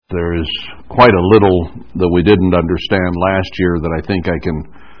there is quite a little that we didn't understand last year that I think I can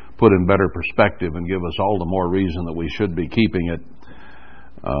put in better perspective and give us all the more reason that we should be keeping it.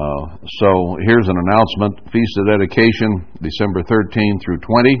 So here's an announcement. Feast of Dedication, December 13 through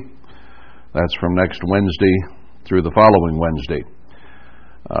 20. That's from next Wednesday through the following Wednesday.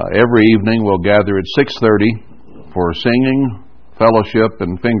 Every evening we'll gather at 6:30 for singing, fellowship,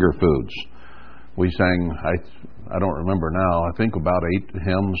 and finger foods. We sang, I don't remember now, I think about 8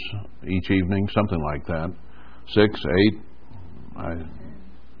 hymns each evening, something like that. 6, 8,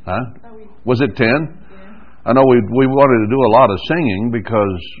 was it 10? I know we wanted to do a lot of singing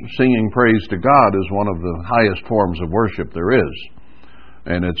because singing praise to God is one of the highest forms of worship there is.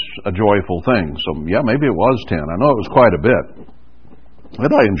 And it's a joyful thing. So, yeah, maybe it was 10. I know it was quite a bit.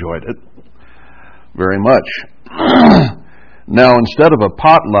 But I enjoyed it very much. Now, instead of a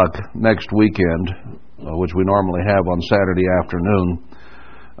potluck next weekend, which we normally have on Saturday afternoon,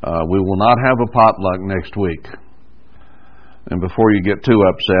 we will not have a potluck next week. And before you get too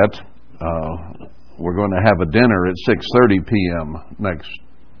upset, we're going to have a dinner at 6:30 p.m.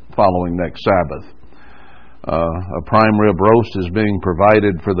 following next Sabbath. A prime rib roast is being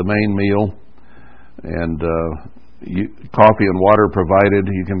provided for the main meal, and coffee and water provided.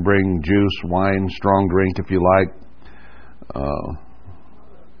 You can bring juice, wine, strong drink if you like.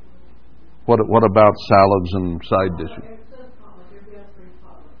 What about salads and side dishes?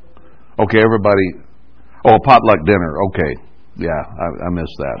 Okay, everybody. Oh, a potluck dinner. Okay, yeah, I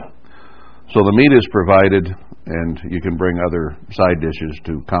missed that. So the meat is provided, and you can bring other side dishes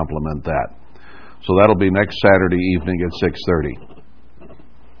to complement that. So that'll be next Saturday evening at 6:30.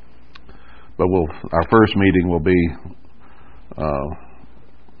 But our first meeting will be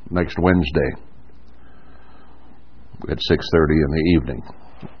next Wednesday at 6:30 in the evening.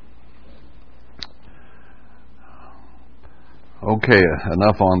 Okay,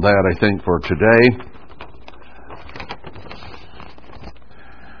 enough on that, I think, for today.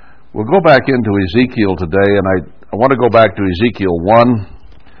 We'll go back into Ezekiel today, and I want to go back to Ezekiel 1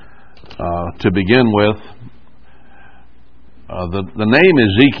 to begin with. The name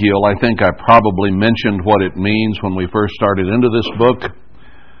Ezekiel, I think I probably mentioned what it means when we first started into this book.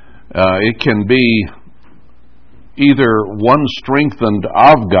 It can be either one strengthened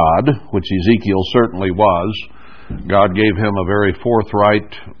of God, which Ezekiel certainly was. God gave him a very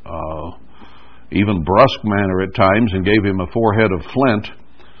forthright, even brusque manner at times, and gave him a forehead of flint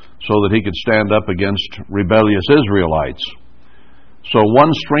so that he could stand up against rebellious Israelites. So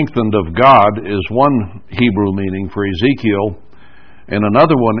one strengthened of God is one Hebrew meaning for Ezekiel, and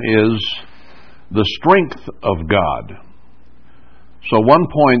another one is the strength of God. So one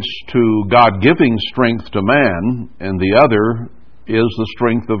points to God giving strength to man, and the other is the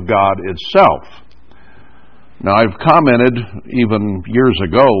strength of God itself. Now, I've commented even years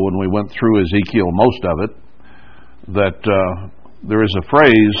ago when we went through Ezekiel, most of it, that there is a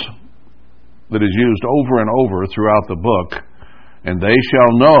phrase that is used over and over throughout the book, and they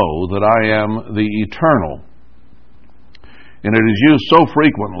shall know that I am the Eternal. And it is used so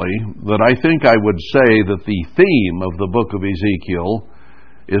frequently that I think I would say that the theme of the book of Ezekiel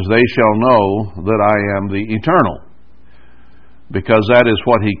is they shall know that I am the Eternal, because that is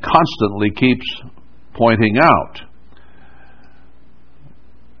what he constantly keeps pointing out.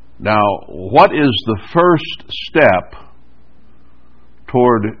 Now, what is the first step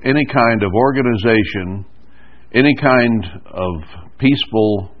toward any kind of organization, any kind of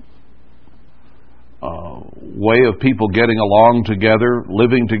peaceful way of people getting along together,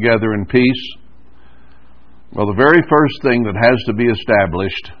 living together in peace? Well, the very first thing that has to be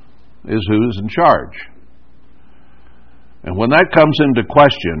established is who's in charge. And when that comes into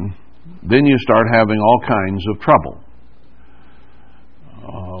question, then you start having all kinds of trouble.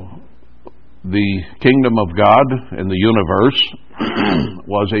 The kingdom of God in the universe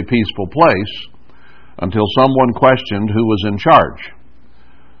was a peaceful place until someone questioned who was in charge.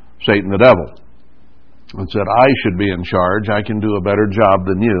 Satan the devil. And said, I should be in charge. I can do a better job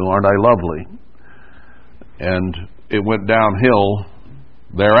than you. Aren't I lovely? And it went downhill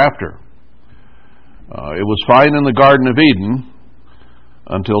thereafter. It was fine in the Garden of Eden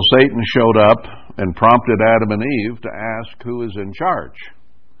until Satan showed up and prompted Adam and Eve to ask who is in charge.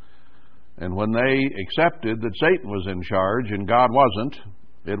 And when they accepted that Satan was in charge and God wasn't,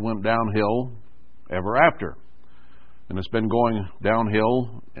 it went downhill ever after. And it's been going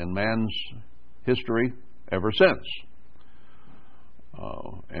downhill in man's history ever since.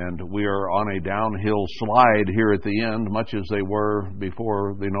 And we are on a downhill slide here at the end, much as they were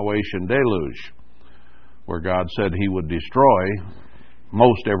before the Noachian deluge, where God said he would destroy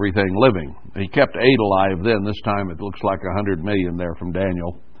most everything living. He kept 8 alive then. This time it looks like 100 million there from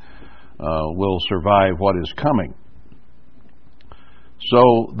Daniel. will survive what is coming.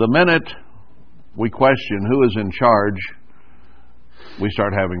 So the minute we question who is in charge, we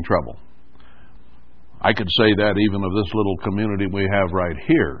start having trouble. I could say that even of this little community we have right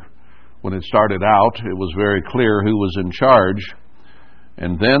here. When it started out, it was very clear who was in charge,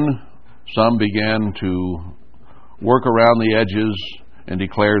 and then some began to work around the edges and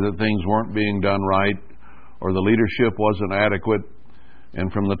declare that things weren't being done right or the leadership wasn't adequate.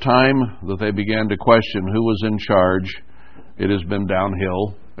 And from the time that they began to question who was in charge, it has been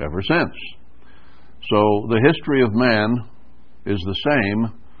downhill ever since. So the history of man is the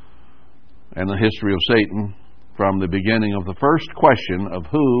same, and the history of Satan from the beginning of the first question of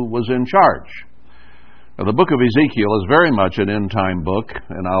who was in charge. Now, the book of Ezekiel is very much an end-time book,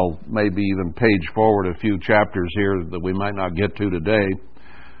 and I'll maybe even page forward a few chapters here that we might not get to today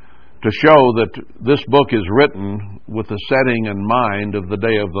to show that this book is written with the setting in mind of the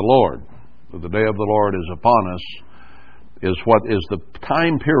day of the Lord. The day of the Lord is upon us, is what is the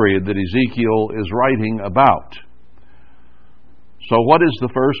time period that Ezekiel is writing about. So what is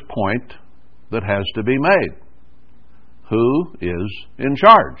the first point that has to be made? Who is in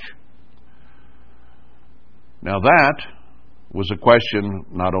charge? Now that was a question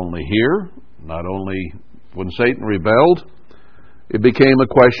not only here, not only when Satan rebelled, it became a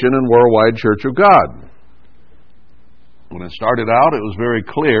question in Worldwide Church of God. When it started out, it was very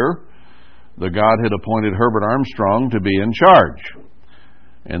clear that God had appointed Herbert Armstrong to be in charge.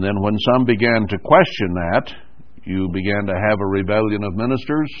 And then when some began to question that, you began to have a rebellion of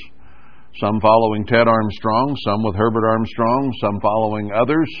ministers, some following Ted Armstrong, some with Herbert Armstrong, some following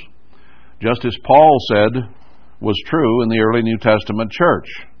others, just as Paul said was true in the early New Testament church.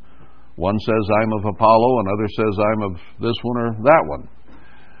 One says, I'm of Apollo, another says, I'm of this one or that one.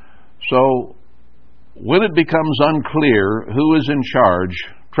 So, when it becomes unclear who is in charge,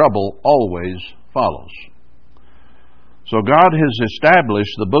 trouble always follows. So God has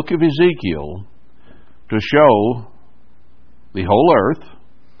established the book of Ezekiel to show the whole earth,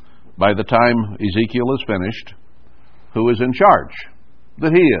 by the time Ezekiel is finished, who is in charge,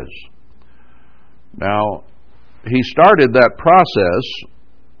 that he is. Now, he started that process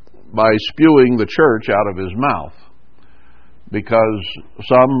by spewing the church out of his mouth, because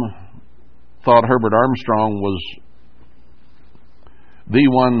some thought Herbert Armstrong was the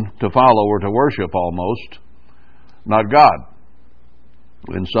one to follow or to worship almost, not God.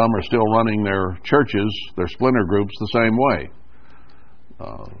 And some are still running their churches, their splinter groups, the same way,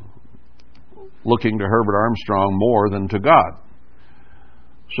 looking to Herbert Armstrong more than to God.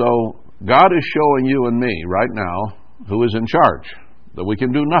 So God is showing you and me right now who is in charge, that we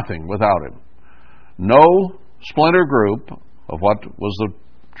can do nothing without him. No splinter group of what was the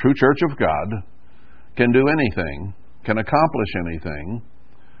true church of God can do anything, can accomplish anything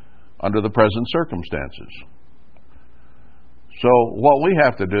under the present circumstances. So what we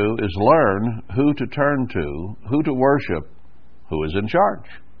have to do is learn who to turn to, who to worship, who is in charge.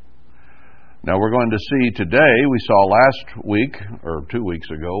 Now we're going to see today, we saw last week, or 2 weeks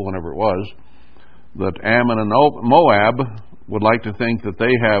ago, whenever it was, that Ammon and Moab would like to think that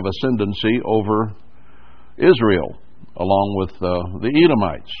they have ascendancy over Israel, along with the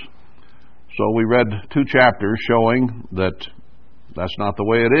Edomites. So we read 2 chapters showing that that's not the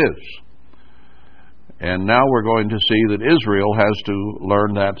way it is. And now we're going to see that Israel has to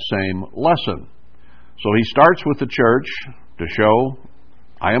learn that same lesson. So he starts with the church to show,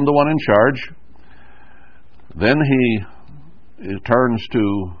 I am the one in charge. Then he turns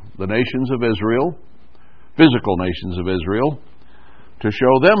to the nations of Israel, physical nations of Israel, to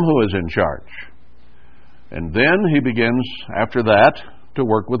show them who is in charge. And then he begins, after that, to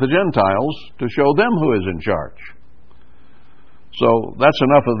work with the Gentiles to show them who is in charge. So that's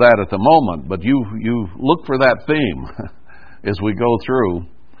enough of that at the moment, but you look for that theme as we go through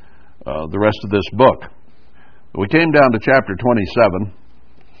the rest of this book. We came down to chapter 27.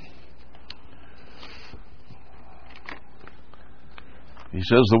 He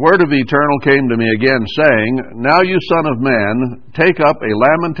says, the word of the Eternal came to me again, saying, Now you son of man, take up a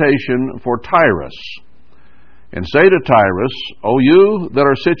lamentation for Tyrus, and say to Tyrus, O you that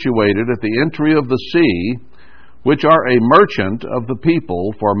are situated at the entry of the sea, which are a merchant of the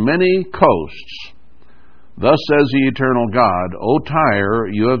people for many coasts, thus says the eternal God, O Tyre,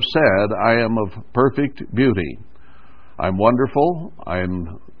 you have said, I am of perfect beauty. I'm wonderful.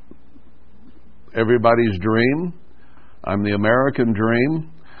 I'm everybody's dream. I'm the American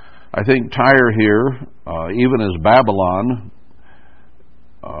dream. I think Tyre here, even as Babylon,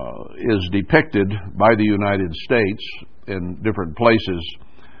 is depicted by the United States in different places,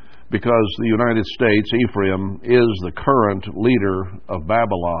 because the United States, Ephraim, is the current leader of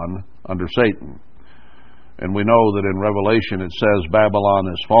Babylon under Satan. And we know that in Revelation it says Babylon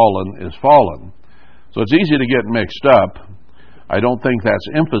is fallen. So it's easy to get mixed up. I don't think that's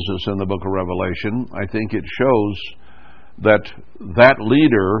emphasis in the book of Revelation. I think it shows that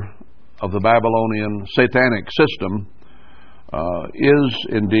leader of the Babylonian satanic system is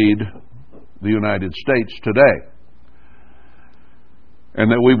indeed the United States today. And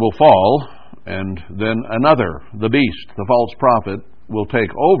that we will fall, and then another, the beast, the false prophet, will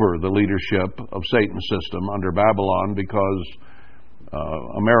take over the leadership of Satan's system under Babylon, because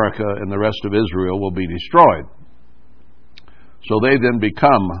America and the rest of Israel will be destroyed. So they then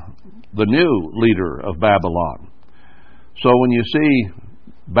become the new leader of Babylon. So when you see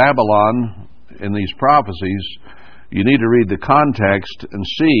Babylon in these prophecies, you need to read the context and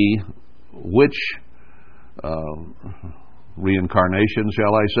see which reincarnation,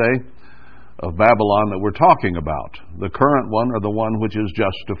 shall I say, of Babylon that we're talking about. The current one or the one which is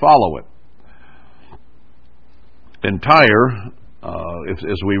just to follow it. In Tyre,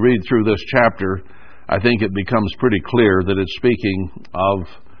 as we read through this chapter, I think it becomes pretty clear that it's speaking of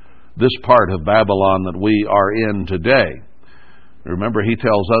this part of Babylon that we are in today. Remember, he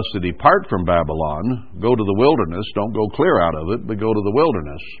tells us to depart from Babylon, go to the wilderness, don't go clear out of it, but go to the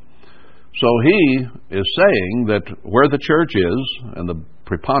wilderness. So he is saying that where the church is, and the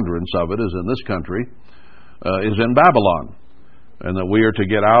preponderance of it is in this country, is in Babylon, and that we are to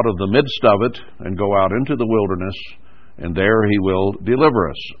get out of the midst of it and go out into the wilderness, and there he will deliver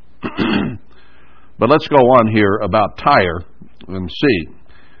us. But let's go on here about Tyre and see.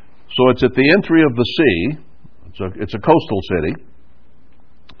 So it's at the entry of the sea. It's a coastal city.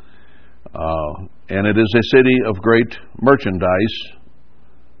 And it is a city of great merchandise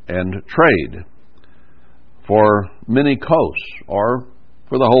and trade for many coasts, or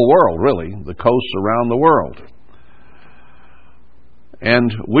for the whole world, really, the coasts around the world.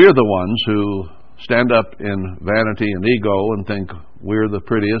 And we're the ones who stand up in vanity and ego and think we're the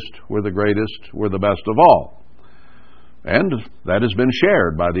prettiest, we're the greatest, we're the best of all. And that has been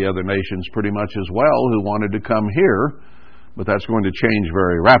shared by the other nations pretty much as well, who wanted to come here, but that's going to change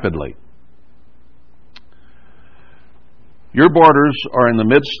very rapidly. Your borders are in the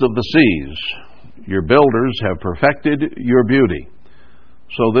midst of the seas. Your builders have perfected your beauty.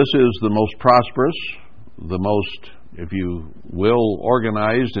 So this is the most prosperous, the most, if you will,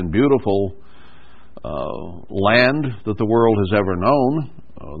 organized and beautiful land that the world has ever known.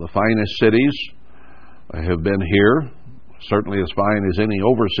 The finest cities have been here, certainly as fine as any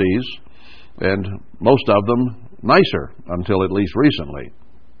overseas, and most of them nicer until at least recently.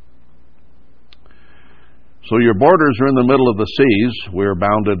 So your borders are in the middle of the seas. We are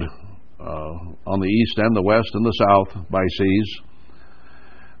bounded on the east and the west and the south by seas.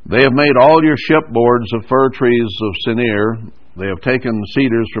 They have made all your shipboards of fir trees of Sinir. They have taken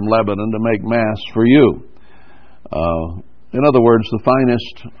cedars from Lebanon to make masts for you. In other words, the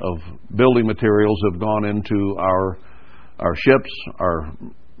finest of building materials have gone into our ships,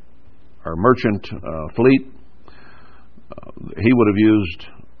 our merchant fleet. He would have used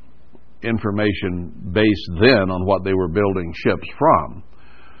information based then on what they were building ships from.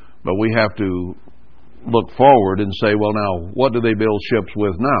 But we have to look forward and say, well, now, what do they build ships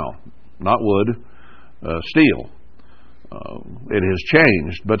with now? Not wood, steel. It has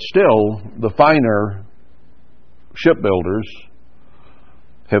changed, but still, the finer shipbuilders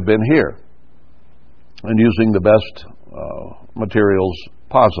have been here and using the best materials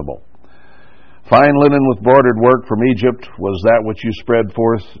possible. Fine linen with bordered work from Egypt was that which you spread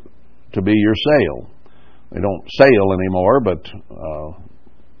forth to be your sail. They don't sail anymore, but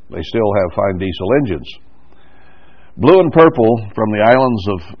they still have fine diesel engines. Blue and purple from the islands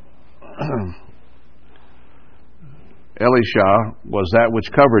of Elisha was that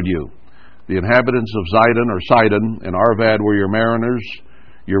which covered you. The inhabitants of Sidon and Arvad were your mariners.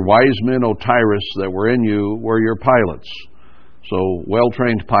 Your wise men, O Tyrus, that were in you were your pilots. So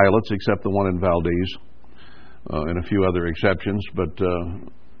well-trained pilots, except the one in Valdez, and a few other exceptions, but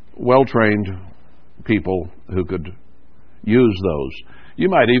well-trained people who could use those. You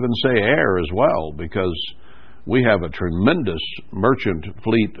might even say air as well, because we have a tremendous merchant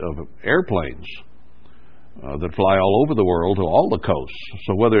fleet of airplanes that fly all over the world to all the coasts.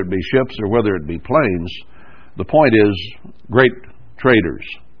 So whether it be ships or whether it be planes, the point is great traders,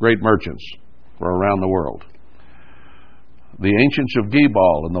 great merchants for around the world. The ancients of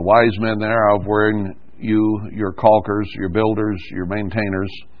Gebal and the wise men thereof were in you, your caulkers, your builders, your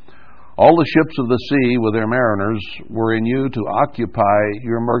maintainers. All the ships of the sea with their mariners were in you to occupy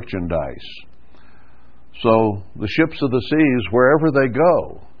your merchandise. So the ships of the seas, wherever they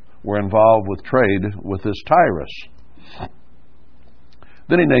go, were involved with trade with this Tyrus.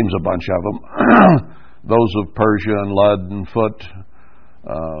 Then he names a bunch of them. Those of Persia and Lud and Phut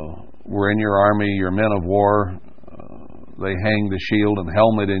were in your army, your men of war. They hang the shield and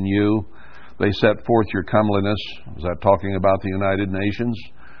helmet in you. They set forth your comeliness. Is that talking about the United Nations?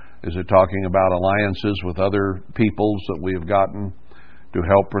 Is it talking about alliances with other peoples that we have gotten to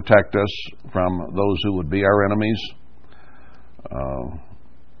help protect us from those who would be our enemies?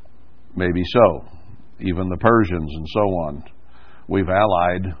 Maybe so. Even the Persians and so on. We've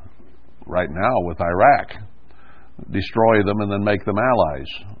allied right now with Iraq. Destroy them and then make them allies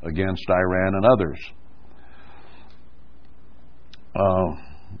against Iran and others.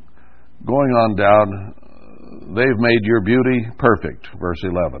 Going on down, they've made your beauty perfect, verse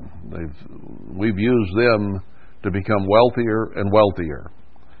 11. We've used them to become wealthier and wealthier.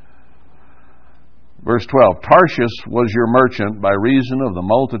 Verse 12, Tarshish was your merchant by reason of the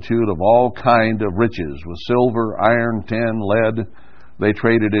multitude of all kind of riches, with silver, iron, tin, lead, they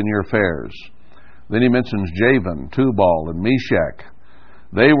traded in your fairs. Then he mentions Javan, Tubal, and Meshach.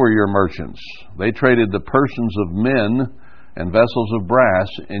 They were your merchants. They traded the persons of men and vessels of brass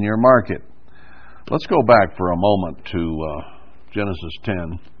in your market. Let's go back for a moment to Genesis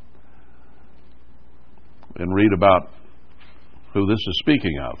 10 and read about who this is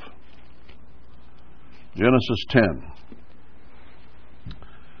speaking of. Genesis 10,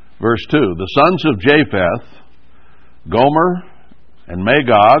 verse 2. The sons of Japheth, Gomer and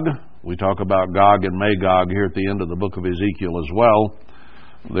Magog. We talk about Gog and Magog here at the end of the book of Ezekiel as well.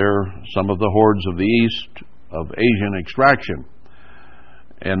 They're some of the hordes of the east of Asian extraction.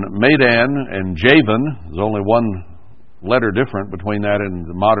 And Medan and Javan, there's only one letter different between that and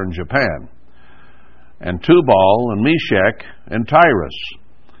the modern Japan. And Tubal and Meshach and Tyrus.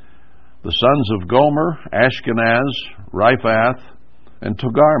 The sons of Gomer, Ashkenaz, Riphath, and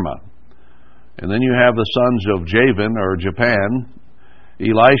Togarmah. And then you have the sons of Javan, or Japan,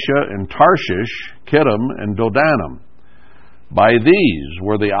 Elisha and Tarshish, Kittim and Dodanim. By these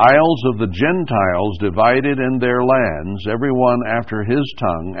were the isles of the Gentiles divided in their lands, every one after his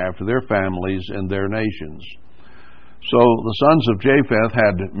tongue, after their families and their nations. So the sons of Japheth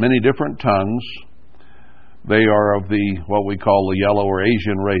had many different tongues. They are of the what we call the yellow or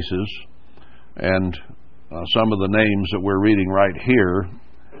Asian races. And some of the names that we're reading right here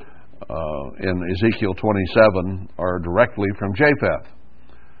in Ezekiel 27 are directly from Japheth.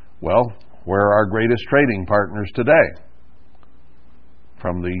 Well, where are our greatest trading partners today?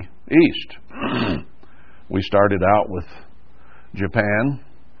 From the east. We started out with Japan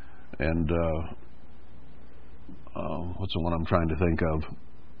and what's the one I'm trying to think of?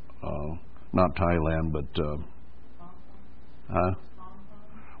 Not Thailand, but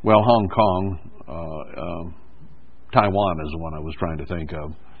well, Hong Kong, Taiwan is the one I was trying to think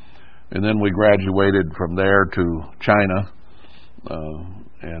of. And then we graduated from there to China,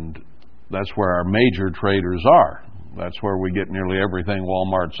 and that's where our major traders are. That's where we get nearly everything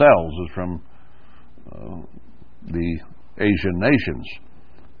Walmart sells is from the Asian nations.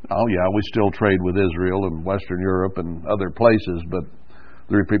 Oh yeah, we still trade with Israel and Western Europe and other places, but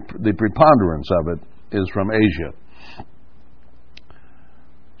the preponderance of it is from Asia.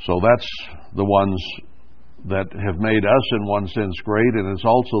 So that's the ones that have made us in one sense great, and it's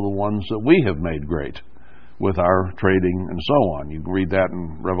also the ones that we have made great with our trading and so on. You can read that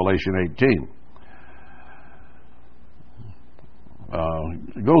in Revelation 18.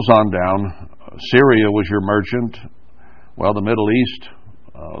 It goes on down. Syria was your merchant. Well, the Middle East,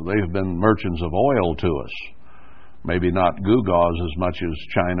 they have been merchants of oil to us. Maybe not gewgaws as much as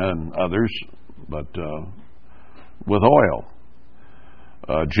China and others, but with oil.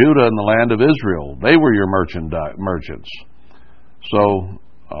 Judah and the land of Israel, they were your merchants. So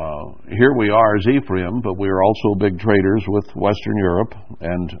here we are as Ephraim, but we are also big traders with Western Europe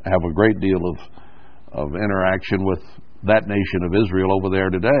and have a great deal of interaction with that nation of Israel over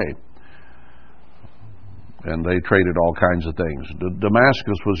there today. And they traded all kinds of things.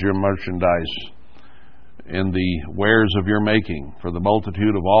 Damascus was your merchandise in the wares of your making, for the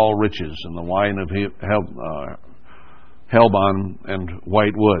multitude of all riches, and the wine of Helbon and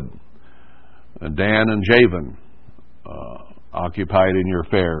white wood. And Dan and Javan occupied in your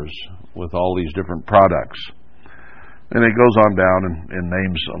fairs with all these different products. And it goes on down and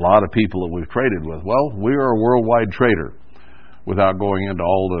names a lot of people that we've traded with. Well, we are a worldwide trader, without going into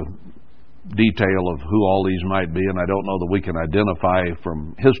all the detail of who all these might be, and I don't know that we can identify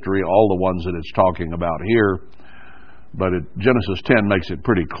from history all the ones that it's talking about here, but Genesis 10 makes it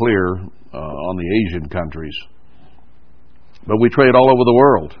pretty clear on the Asian countries. But we trade all over the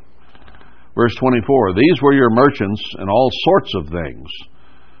world. Verse 24, these were your merchants in all sorts of things.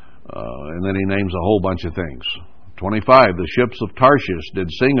 And then he names a whole bunch of things. 25, the ships of Tarshish did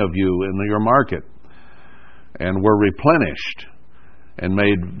sing of you in your market, and were replenished, and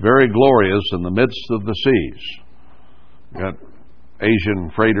made very glorious in the midst of the seas. Got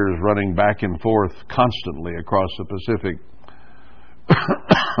Asian freighters running back and forth constantly across the Pacific,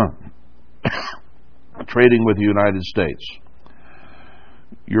 trading with the United States.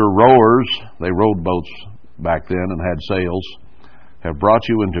 Your rowers, they rowed boats back then and had sails, have brought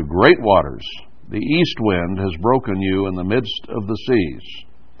you into great waters. The east wind has broken you in the midst of the seas.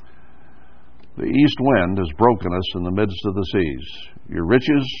 The east wind has broken us in the midst of the seas. Your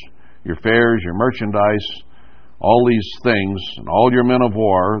riches, your fares, your merchandise, all these things, and all your men of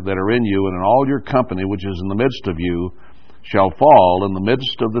war that are in you, and in all your company which is in the midst of you, shall fall in the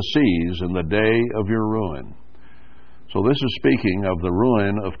midst of the seas in the day of your ruin. So this is speaking of the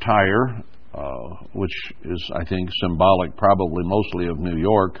ruin of Tyre, which is, I think, symbolic probably mostly of New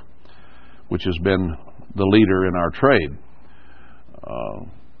York, which has been the leader in our trade.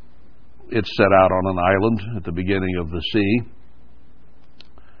 It's set out on an island at the beginning of the sea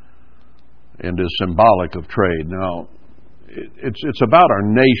and is symbolic of trade. Now, it's about our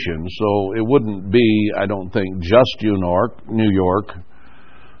nation, so it wouldn't be, I don't think, just New York.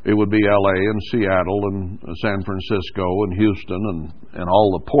 It would be L.A. and Seattle and San Francisco and Houston and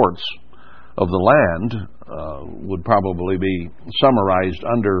all the ports of the land would probably be summarized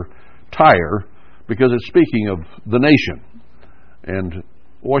under Tyre, because it's speaking of the nation. And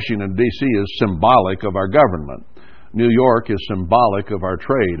Washington, D.C. is symbolic of our government. New York is symbolic of our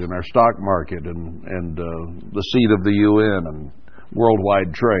trade and our stock market and the seat of the UN and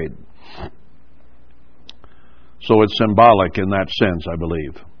worldwide trade. So it's symbolic in that sense, I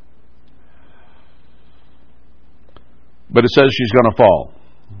believe. But it says she's going to fall.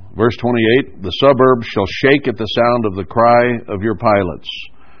 Verse 28, the suburbs shall shake at the sound of the cry of your pilots.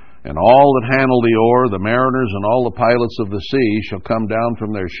 And all that handle the oar, the mariners and all the pilots of the sea, shall come down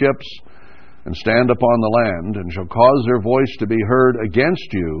from their ships and stand upon the land, and shall cause their voice to be heard against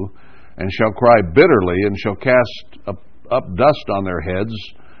you, and shall cry bitterly, and shall cast up dust on their heads.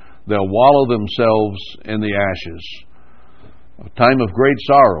 They'll wallow themselves in the ashes. A time of great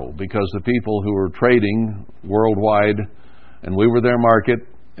sorrow, because the people who were trading worldwide, and we were their market,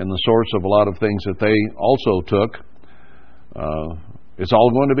 and the source of a lot of things that they also took, it's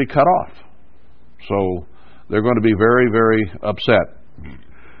all going to be cut off. So they're going to be very, very upset.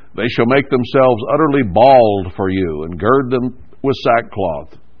 They shall make themselves utterly bald for you, and gird them with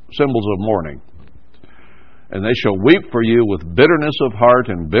sackcloth, symbols of mourning. And they shall weep for you with bitterness of heart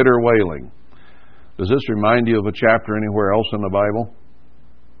and bitter wailing. Does this remind you of a chapter anywhere else in the Bible?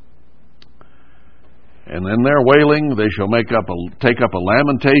 And in their wailing they shall take up a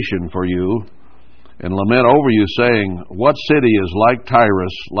lamentation for you, and lament over you, saying, what city is like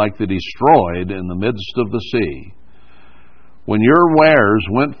Tyrus, like the destroyed in the midst of the sea? When your wares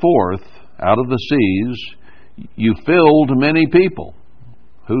went forth out of the seas, you filled many people.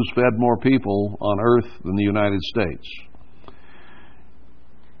 Who's fed more people on earth than the United States?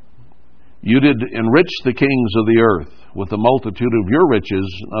 You did enrich the kings of the earth with the multitude of your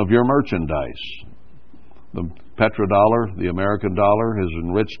riches, of your merchandise. The petrodollar, the American dollar, has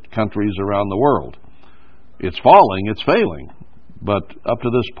enriched countries around the world. It's falling, it's failing. But up to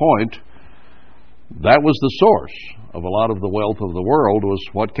this point, that was the source of a lot of the wealth of the world, was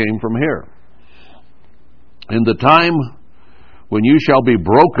what came from here. In the time when you shall be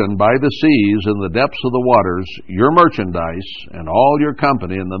broken by the seas in the depths of the waters, your merchandise and all your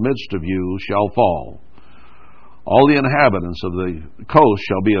company in the midst of you shall fall. All the inhabitants of the coast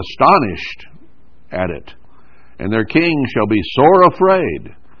shall be astonished at it, and their king shall be sore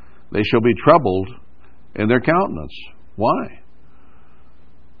afraid. They shall be troubled in their countenance. Why?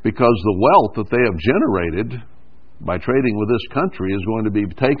 Because the wealth that they have generated by trading with this country is going to be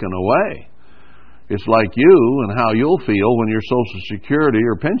taken away. It's like you and how you'll feel when your Social Security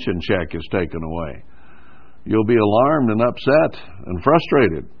or pension check is taken away. You'll be alarmed and upset and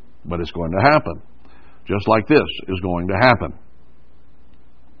frustrated, but it's going to happen. Just like this is going to happen.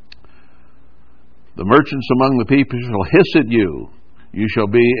 The merchants among the people shall hiss at you. You shall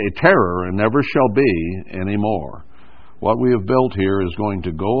be a terror and never shall be any more. What we have built here is going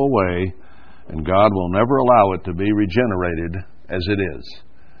to go away, and God will never allow it to be regenerated as it is.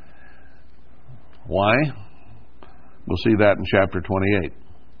 Why? We'll see that in chapter 28.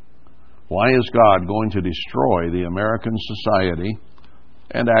 Why is God going to destroy the American society,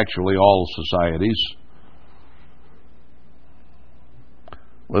 and actually all societies?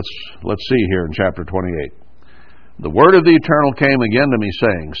 Let's see here in chapter 28. The word of the Eternal came again to me,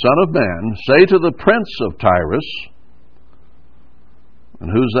 saying, Son of man, say to the prince of Tyrus. And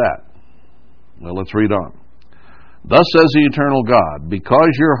who's that? Well, let's read on. Thus says the eternal God, because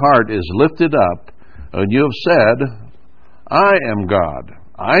your heart is lifted up, and you have said, I am God.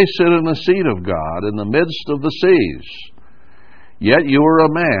 I sit in the seat of God in the midst of the seas. Yet you are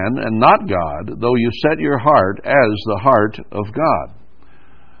a man and not God, though you set your heart as the heart of God.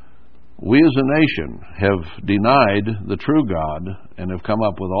 We as a nation have denied the true God and have come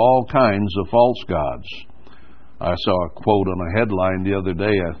up with all kinds of false gods. I saw a quote on a headline the other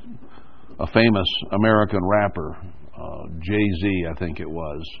day, a famous American rapper, Jay-Z, I think it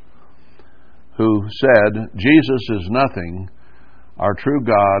was, who said, Jesus is nothing, our true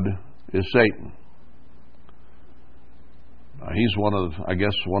God is Satan. He's one of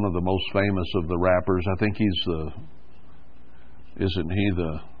the most famous of the rappers. I think isn't he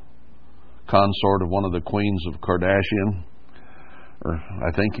the consort of one of the queens of Kardashian? Or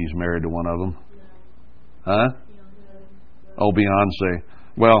I think he's married to one of them. Huh? Oh, Beyonce.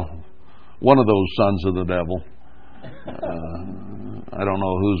 Well, one of those sons of the devil. I don't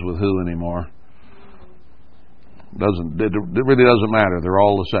know who's with who anymore. It really doesn't matter. They're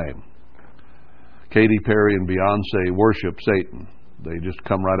all the same. Katy Perry and Beyonce worship Satan. They just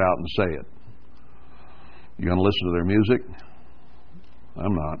come right out and say it. You going to listen to their music?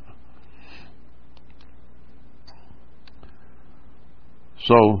 I'm not.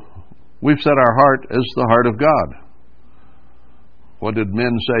 So, we've set our heart as the heart of God. What did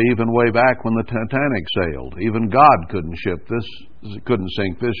men say even way back when the Titanic sailed? Even God couldn't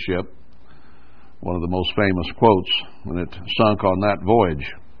sink this ship. One of the most famous quotes when it sunk on that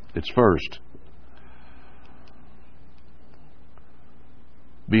voyage, its first.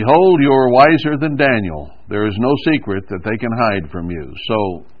 Behold, you are wiser than Daniel. There is no secret that they can hide from you.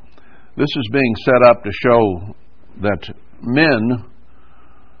 So, this is being set up to show that men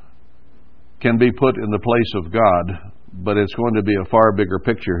can be put in the place of God, but it's going to be a far bigger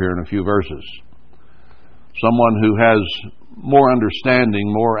picture here in a few verses. Someone who has more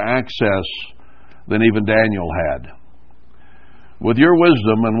understanding, more access than even Daniel had. With your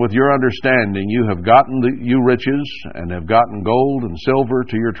wisdom and with your understanding, you have gotten you riches and have gotten gold and silver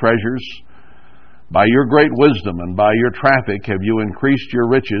to your treasures. By your great wisdom and by your traffic have you increased your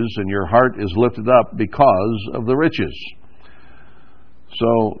riches, and your heart is lifted up because of the riches.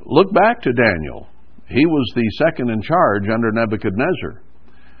 So look back to Daniel. He was the second in charge under Nebuchadnezzar.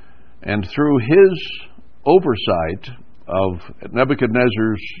 And through his oversight of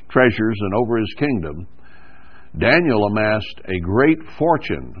Nebuchadnezzar's treasures and over his kingdom, Daniel amassed a great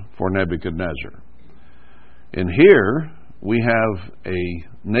fortune for Nebuchadnezzar. And here we have a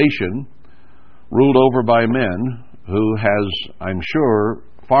nation ruled over by men who has, I'm sure,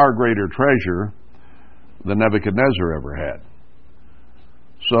 far greater treasure than Nebuchadnezzar ever had.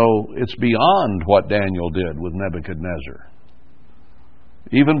 So it's beyond what Daniel did with Nebuchadnezzar.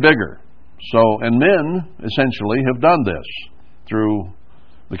 Even bigger. And men essentially have done this through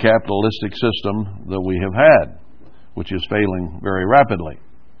the capitalistic system that we have had, which is failing very rapidly.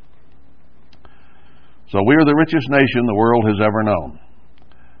 So we are the richest nation the world has ever known.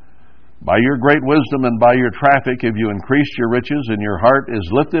 By your great wisdom and by your traffic have you increased your riches, and your heart is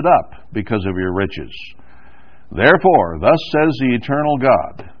lifted up because of your riches. Therefore, thus says the eternal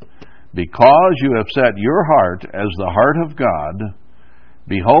God, because you have set your heart as the heart of God,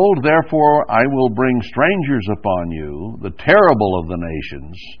 behold, therefore I will bring strangers upon you, the terrible of the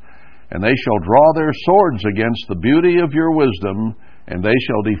nations, and they shall draw their swords against the beauty of your wisdom, and they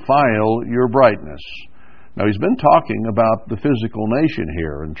shall defile your brightness. Now, he's been talking about the physical nation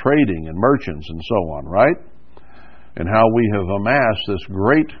here, and trading, and merchants, and so on, right? And how we have amassed this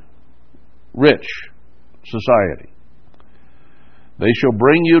great, rich society. They shall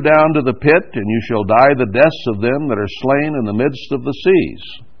bring you down to the pit, and you shall die the deaths of them that are slain in the midst of the seas.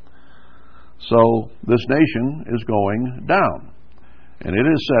 So, this nation is going down, and it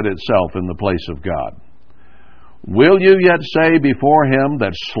has set itself in the place of God. Will you yet say before him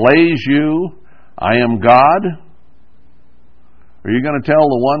that slays you, I am God? Are you going to tell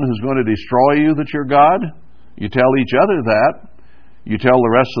the one who's going to destroy you that you're God? You tell each other that. You tell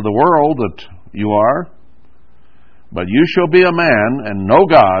the rest of the world that you are. But you shall be a man and no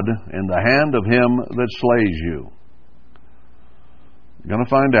God in the hand of him that slays you. You're going to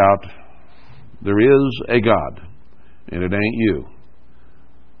find out there is a God, and it ain't you.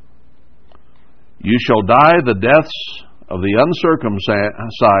 You shall die the deaths of the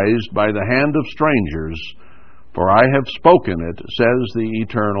uncircumcised by the hand of strangers, for I have spoken it, says the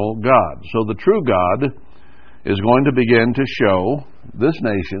eternal God. So the true God is going to begin to show this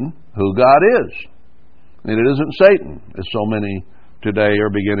nation who God is. And it isn't Satan, as so many today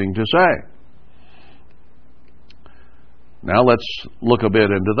are beginning to say. Now let's look a bit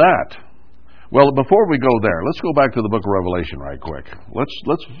into that. Well, before we go there, let's go back to the book of Revelation right quick.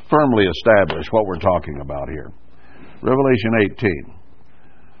 Let's firmly establish what we're talking about here. Revelation 18.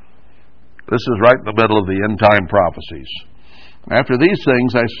 This is right in the middle of the end time prophecies. After these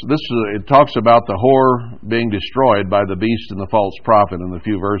things, it talks about the whore being destroyed by the beast and the false prophet in the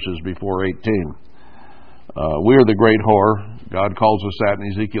few verses before 18. We are the great whore. God calls us that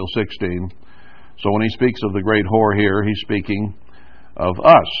in Ezekiel 16. So when he speaks of the great whore here, he's speaking of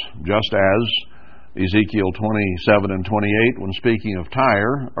us, just as Ezekiel 27 and 28, when speaking of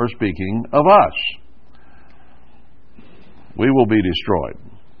Tyre, are speaking of us. We will be destroyed.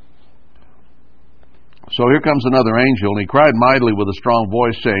 So here comes another angel, and he cried mightily with a strong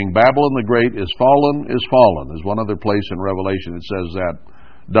voice, saying, Babylon the Great is fallen. There's one other place in Revelation it says that,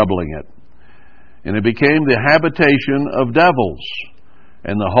 doubling it. And it became the habitation of devils,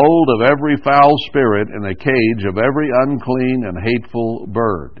 and the hold of every foul spirit, and the cage of every unclean and hateful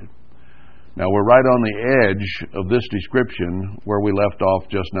bird. Now we're right on the edge of this description where we left off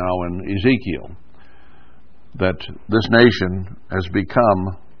just now in Ezekiel, that this nation has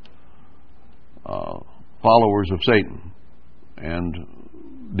become followers of Satan, and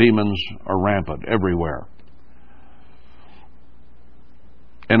demons are rampant everywhere,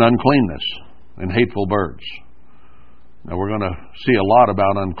 and uncleanness and hateful birds. Now we're going to see a lot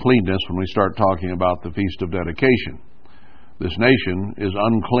about uncleanness when we start talking about the Feast of Dedication. This nation is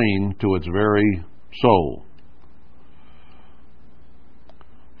unclean to its very soul.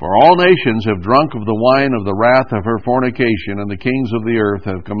 For all nations have drunk of the wine of the wrath of her fornication, and the kings of the earth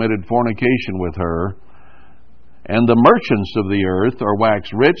have committed fornication with her, and the merchants of the earth are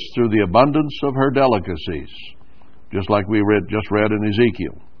waxed rich through the abundance of her delicacies, just like we just read in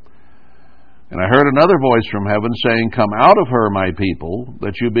Ezekiel. And I heard another voice from heaven saying, Come out of her, my people,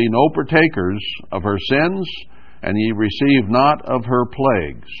 that you be no partakers of her sins, and ye receive not of her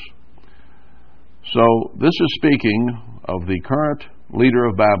plagues. So this is speaking of the current leader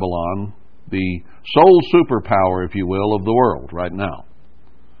of Babylon, the sole superpower, if you will, of the world right now.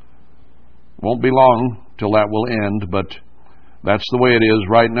 Won't be long till that will end, but that's the way it is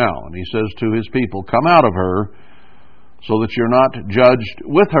right now. And he says to his people, Come out of her, so that you're not judged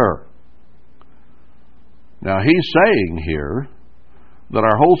with her. Now he's saying here that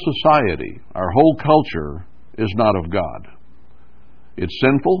our whole society, our whole culture, is not of God. It's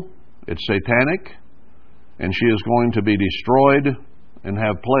sinful, it's satanic, and she is going to be destroyed and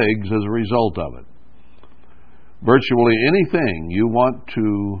have plagues as a result of it. Virtually anything you want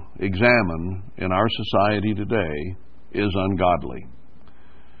to examine in our society today is ungodly.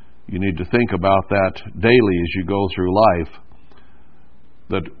 You need to think about that daily as you go through life,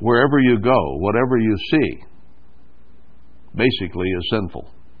 that wherever you go, whatever you see, basically is sinful.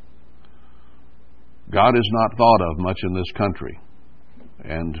 God is not thought of much in this country,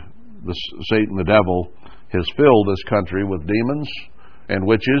 and Satan, the devil, has filled this country with demons and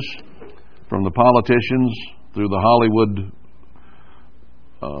witches, from the politicians through the Hollywood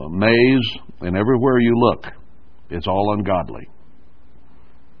maze, and everywhere you look, it's all ungodly.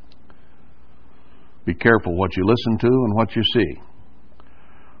 Be careful what you listen to and what you see.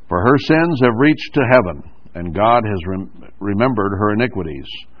 For her sins have reached to heaven, and God has remembered her iniquities.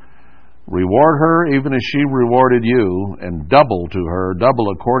 Reward her even as she rewarded you, and double to her,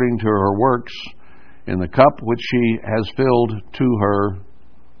 double according to her works. In the cup which she has filled to her,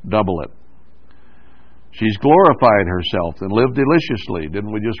 double it. She's glorified herself and lived deliciously.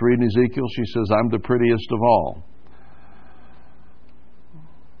 Didn't we just read in Ezekiel? She says, I'm the prettiest of all.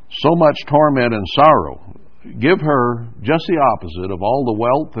 So much torment and sorrow. Give her just the opposite of all the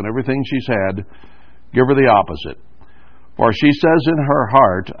wealth and everything she's had. Give her the opposite. For she says in her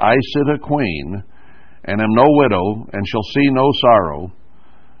heart, I sit a queen, and am no widow, and shall see no sorrow.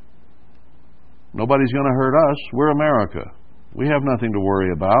 Nobody's going to hurt us. We're America. We have nothing to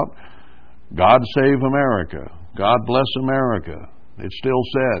worry about. God save America. God bless America. It's still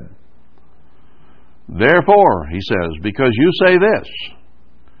said. Therefore, he says, because you say this,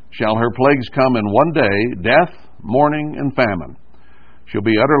 shall her plagues come in one day, death, mourning, and famine. She'll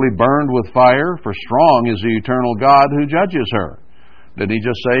be utterly burned with fire, for strong is the eternal God who judges her. Didn't he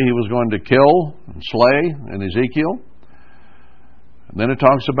just say he was going to kill and slay in Ezekiel? And then it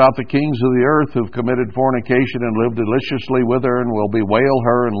talks about the kings of the earth who've committed fornication and lived deliciously with her, and will bewail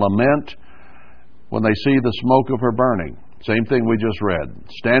her and lament when they see the smoke of her burning. Same thing we just read.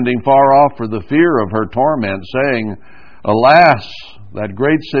 Standing far off for the fear of her torment, saying, Alas, that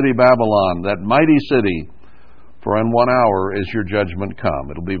great city Babylon, that mighty city, for in 1 hour is your judgment come.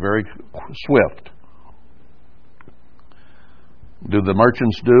 It'll be very swift. Do the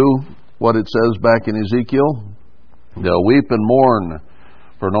merchants do what it says back in Ezekiel? They'll weep and mourn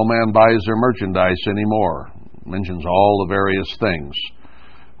for no man buys their merchandise anymore. Mentions all the various things,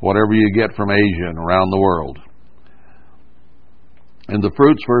 whatever you get from Asia and around the world. And the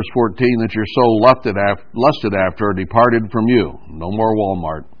fruits, verse 14, that your soul lusted after are departed from you. No more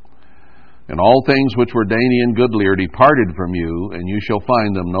Walmart. And all things which were dainty and goodly are departed from you, and you shall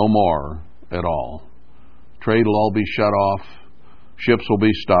find them no more at all. Trade will all be shut off. Ships will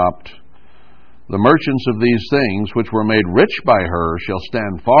be stopped. The merchants of these things, which were made rich by her, shall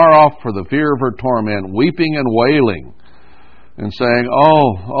stand far off for the fear of her torment, weeping and wailing, and saying,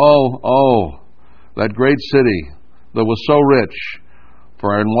 Oh, that great city that was so rich,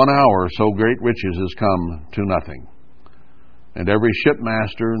 for in 1 hour so great riches has come to nothing. And every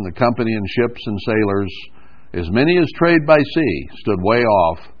shipmaster and the company and ships and sailors, as many as trade by sea, stood way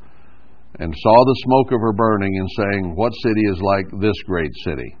off, and saw the smoke of her burning, and saying, What city is like this great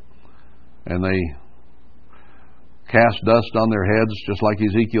city? And they cast dust on their heads, just like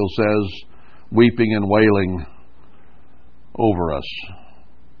Ezekiel says, weeping and wailing over us.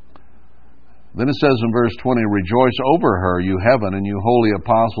 Then it says in verse 20, Rejoice over her, you heaven, and you holy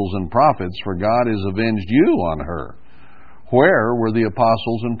apostles and prophets, for God has avenged you on her. Where were the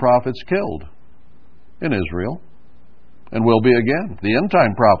apostles and prophets killed? In Israel. And will be again. The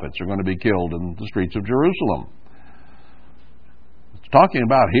end-time prophets are going to be killed in the streets of Jerusalem. It's talking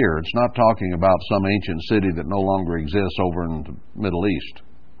about here. It's not talking about some ancient city that no longer exists over in the Middle East.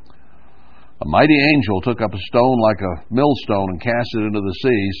 A mighty angel took up a stone like a millstone and cast it into the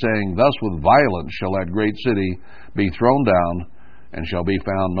sea, saying, Thus with violence shall that great city be thrown down, and shall be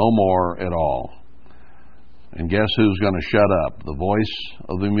found no more at all. And guess who's going to shut up? The voice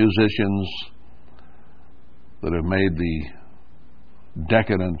of the musicians that have made the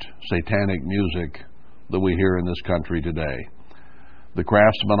decadent, satanic music that we hear in this country today. The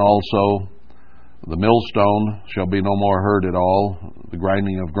craftsman also, the millstone shall be no more heard at all. The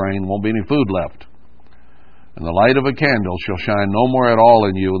grinding of grain, won't be any food left. And the light of a candle shall shine no more at all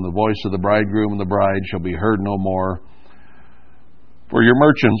in you, and the voice of the bridegroom and the bride shall be heard no more. For your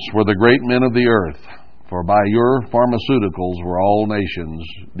merchants were the great men of the earth, for by your pharmaceuticals were all nations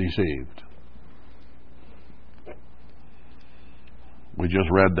deceived. We just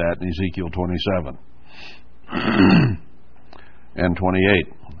read that in Ezekiel 27 and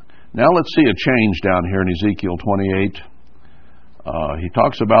 28. Now let's see a change down here in Ezekiel 28. He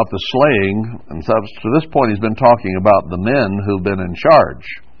talks about the slaying, and so to this point he's been talking about the men who've been in charge,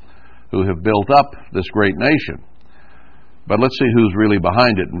 who have built up this great nation. But let's see who's really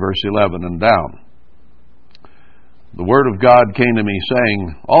behind it in verse 11 and down. The word of God came to me,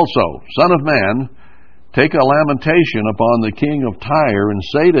 saying, Also, Son of man, take a lamentation upon the king of Tyre, and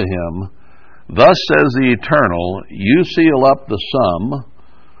say to him, Thus says the Eternal, You seal up the sum,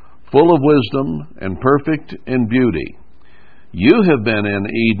 full of wisdom and perfect in beauty. You have been in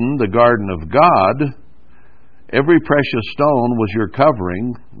Eden, the garden of God. Every precious stone was your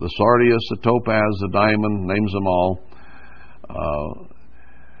covering, the sardius, the topaz, the diamond, names them all.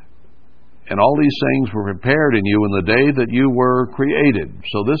 And all these things were prepared in you in the day that you were created.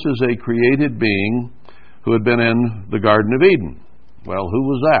 So this is a created being who had been in the Garden of Eden. Well, who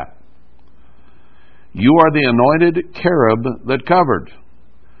was that? You are the anointed cherub that covered.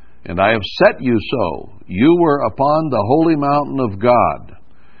 And I have set you so. You were upon the holy mountain of God.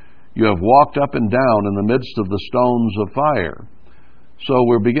 You have walked up and down in the midst of the stones of fire. So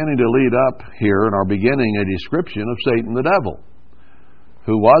we're beginning to lead up here in our beginning a description of Satan the devil,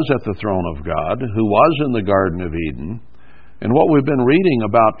 who was at the throne of God, who was in the Garden of Eden. And what we've been reading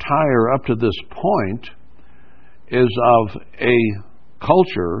about Tyre up to this point is of a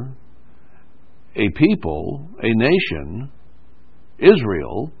culture, a people, a nation,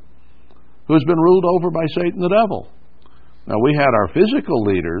 Israel, who has been ruled over by Satan the devil. Now, we had our physical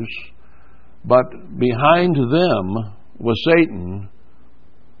leaders, but behind them was Satan,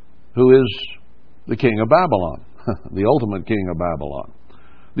 who is the king of Babylon, the ultimate king of Babylon,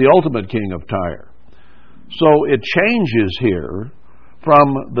 the ultimate king of Tyre. So it changes here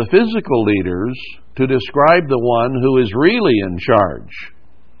from the physical leaders to describe the one who is really in charge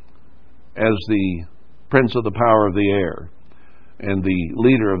as the prince of the power of the air and the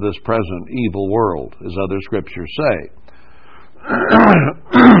leader of this present evil world, as other scriptures say.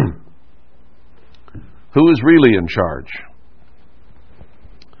 Who is really in charge?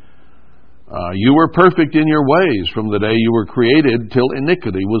 You were perfect in your ways from the day you were created till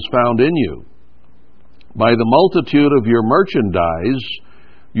iniquity was found in you. By the multitude of your merchandise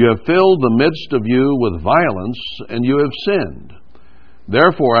you have filled the midst of you with violence, and you have sinned.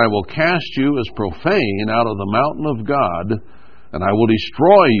 Therefore I will cast you as profane out of the mountain of God, and I will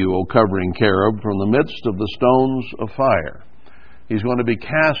destroy you, O covering cherub, from the midst of the stones of fire. He's going to be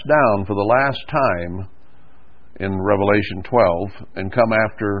cast down for the last time in Revelation 12 and come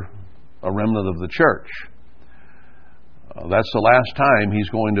after a remnant of the church. That's the last time he's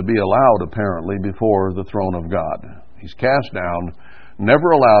going to be allowed, apparently, before the throne of God. He's cast down,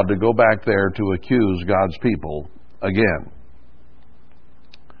 never allowed to go back there to accuse God's people again.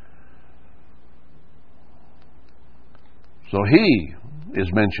 So he is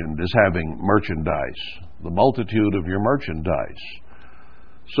mentioned as having merchandise, the multitude of your merchandise.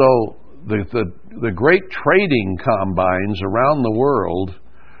 So the great trading combines around the world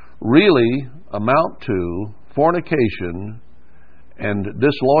really amount to fornication and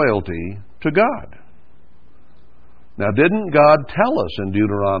disloyalty to God. Now, didn't God tell us in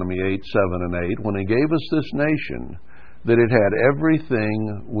Deuteronomy 8, 7, and 8, when He gave us this nation, that it had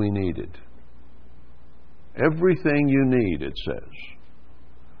everything we needed? Everything you need, it says.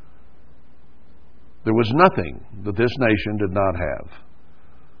 There was nothing that this nation did not have.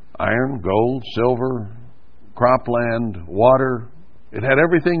 Iron, gold, silver, cropland, water. It had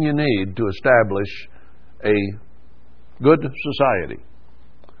everything you need to establish a good society.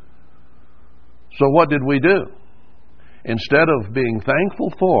 So what did we do? Instead of being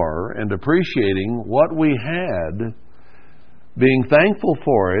thankful for and appreciating what we had, being thankful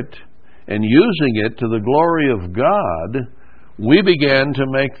for it and using it to the glory of God, we began to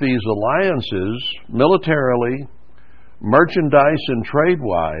make these alliances militarily, merchandise and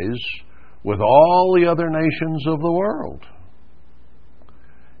trade-wise with all the other nations of the world.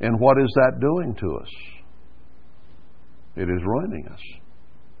 And what is that doing to us? It is ruining us.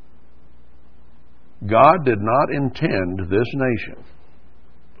 God did not intend this nation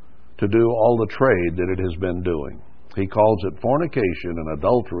to do all the trade that it has been doing. He calls it fornication and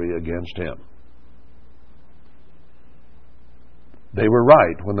adultery against Him. They were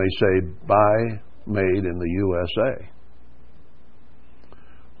right when they say, buy made in the USA.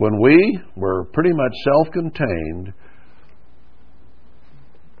 When we were pretty much self-contained,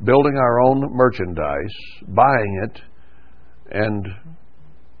 building our own merchandise, buying it, and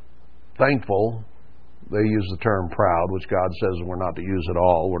thankful, they use the term proud, which God says we're not to use at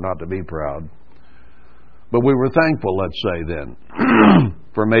all. We're not to be proud. But we were thankful, let's say then,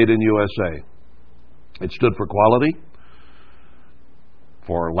 for Made in USA. It stood for quality,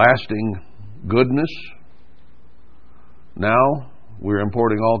 for lasting goodness. Now we're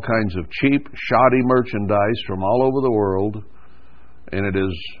importing all kinds of cheap, shoddy merchandise from all over the world, and it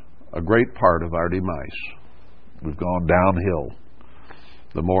is a great part of our demise. We've gone downhill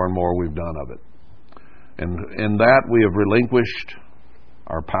the more and more we've done of it. And in that we have relinquished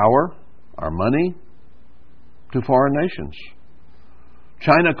our power, our money, to foreign nations.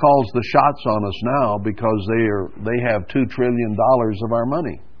 China calls the shots on us now because they have $2 trillion of our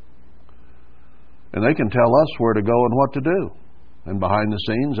money. And they can tell us where to go and what to do. And behind the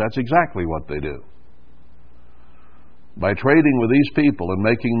scenes, that's exactly what they do. By trading with these people and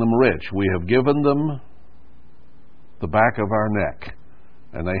making them rich, we have given them the back of our neck,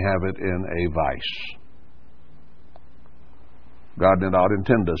 and they have it in a vice. God did not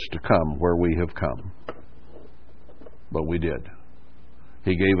intend us to come where we have come, but we did.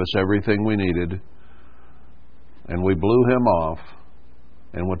 He gave us everything we needed, and we blew Him off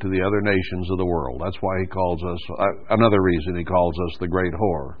and went to the other nations of the world. That's why He calls us, another reason He calls us the great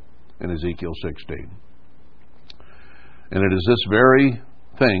whore in Ezekiel 16. And it is this very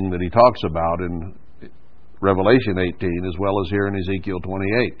thing that He talks about in Revelation 18 as well as here in Ezekiel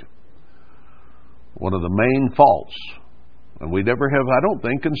 28. One of the main faults, and we never have, I don't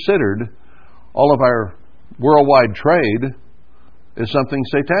think, considered all of our worldwide trade is something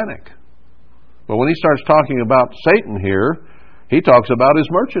satanic. But when he starts talking about Satan here, he talks about his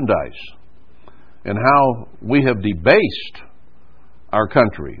merchandise and how we have debased our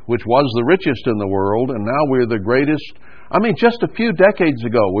country, which was the richest in the world, and now we're the greatest. I mean, just a few decades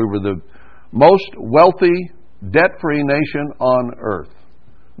ago, we were the most wealthy, debt-free nation on earth.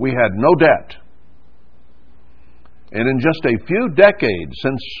 We had no debt. And in just a few decades,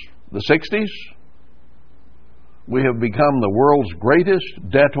 since the 60s, we have become the world's greatest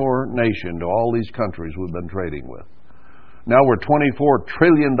debtor nation to all these countries we've been trading with. Now we're $24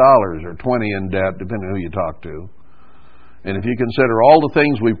 trillion or 20 in debt, depending on who you talk to. And if you consider all the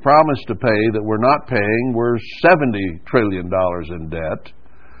things we've promised to pay that we're not paying, we're $70 trillion in debt.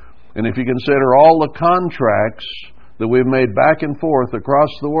 And if you consider all the contracts that we've made back and forth across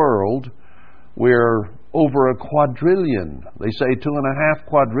the world, we're over a quadrillion. They say $2.5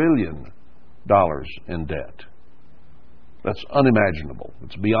 quadrillion in debt. That's unimaginable.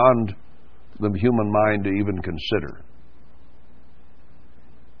 It's beyond the human mind to even consider.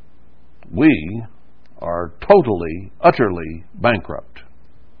 We are totally, utterly bankrupt.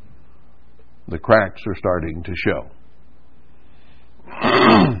 The cracks are starting to show.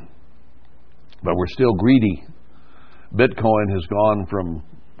 But we're still greedy. Bitcoin has gone from,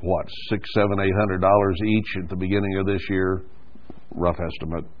 $600, $700, $800 each at the beginning of this year, rough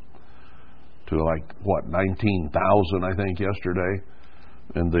estimate, to 19,000, I think, yesterday.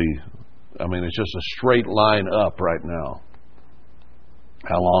 And it's just a straight line up right now.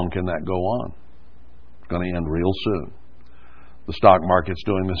 How long can that go on? It's going to end real soon. The stock market's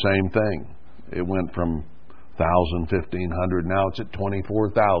doing the same thing. It went from 1,000, 1,500, now it's at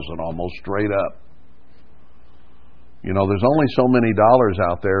 24,000, almost straight up. There's only so many dollars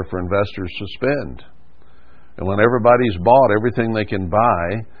out there for investors to spend. And when everybody's bought everything they can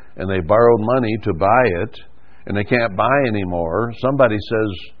buy, and they borrowed money to buy it, and they can't buy anymore, somebody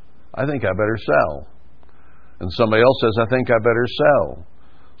says, I think I better sell. And somebody else says, I think I better sell.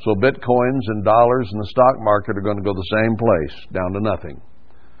 So bitcoins and dollars in the stock market are going to go the same place, down to nothing.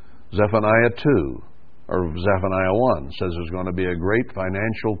 Zephaniah 2, or Zephaniah 1, says there's going to be a great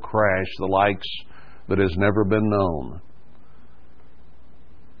financial crash, the likes that has never been known.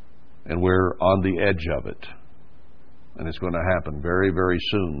 And we're on the edge of it. And it's going to happen very, very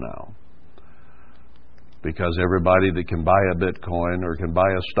soon now. Because everybody that can buy a Bitcoin or can buy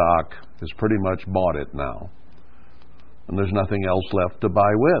a stock has pretty much bought it now. And there's nothing else left to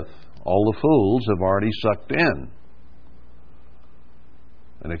buy with. All the fools have already sucked in.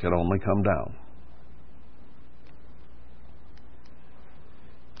 And it can only come down.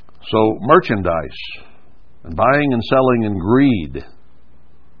 So merchandise and buying and selling and greed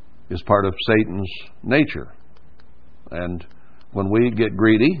is part of Satan's nature. And when we get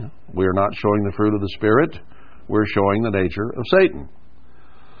greedy, we're not showing the fruit of the Spirit, we're showing the nature of Satan.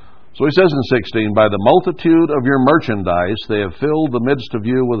 So he says in 16, by the multitude of your merchandise they have filled the midst of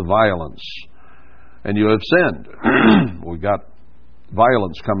you with violence, and you have sinned. We've got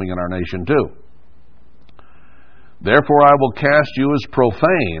violence coming in our nation too. Therefore I will cast you as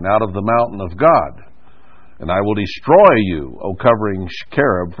profane out of the mountain of God, and I will destroy you, O covering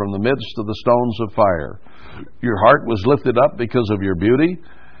cherub, from the midst of the stones of fire. Your heart was lifted up because of your beauty.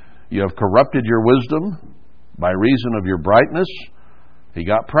 You have corrupted your wisdom by reason of your brightness. He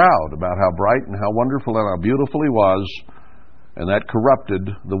got proud about how bright and how wonderful and how beautiful he was, and that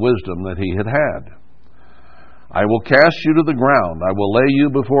corrupted the wisdom that he had had. I will cast you to the ground. I will lay you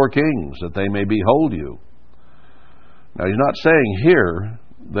before kings, that they may behold you. Now, he's not saying here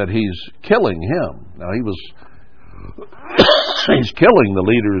that he's killing him. Now, he's killing the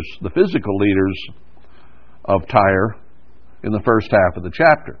leaders, the physical leaders of Tyre in the first half of the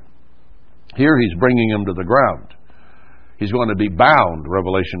chapter. Here he's bringing him to the ground. He's going to be bound,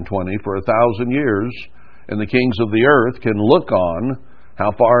 Revelation 20, for 1,000 years, and the kings of the earth can look on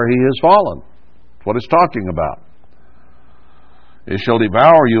how far he has fallen. That's what it's talking about. It shall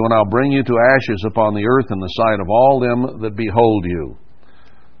devour you, and I'll bring you to ashes upon the earth in the sight of all them that behold you.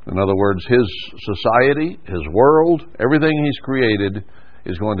 In other words, his society, his world, everything he's created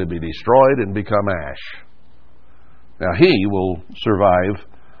is going to be destroyed and become ash. Now, he will survive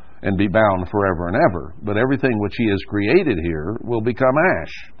and be bound forever and ever, but everything which he has created here will become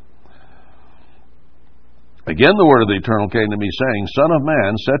ash. Again, the word of the Eternal came to me, saying, Son of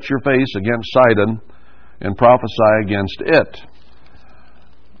man, set your face against Sidon and prophesy against it.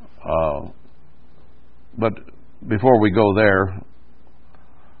 But before we go there,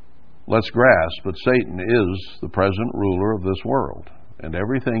 let's grasp that Satan is the present ruler of this world, and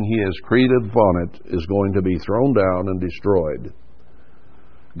everything he has created upon it is going to be thrown down and destroyed.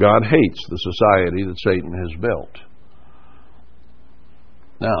 God hates the society that Satan has built.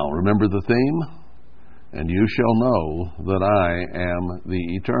 Now, remember the theme? And you shall know that I am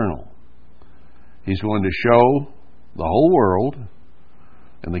the Eternal. He's going to show the whole world,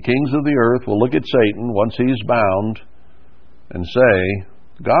 and the kings of the earth will look at Satan once he's bound and say,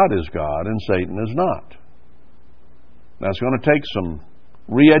 God is God and Satan is not. Now, it's going to take some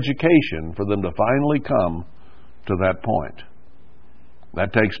re-education for them to finally come to that point.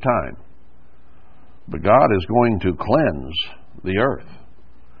 That takes time. But God is going to cleanse the earth.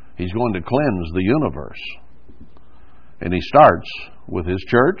 He's going to cleanse the universe. And he starts with his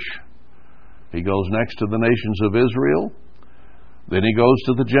church. He goes next to the nations of Israel. Then he goes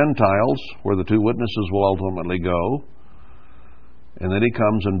to the Gentiles, where the two witnesses will ultimately go. And then he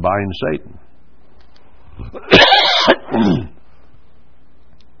comes and binds Satan.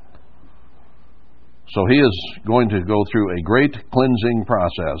 So he is going to go through a great cleansing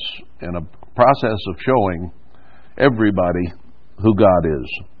process and a process of showing everybody who God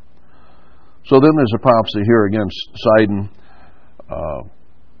is. So then there's a prophecy here against Sidon.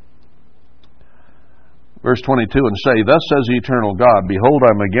 Verse 22, and say, Thus says the eternal God, Behold,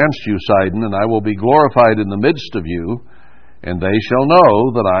 I am against you, Sidon, and I will be glorified in the midst of you, and they shall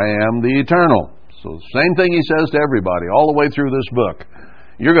know that I am the eternal. So the same thing he says to everybody all the way through this book.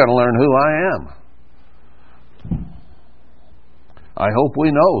 You're going to learn who I am. I hope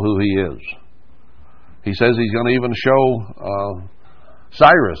we know who he is. He says he's going to even show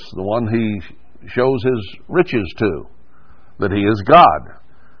Cyrus, the one he shows his riches to, that he is God,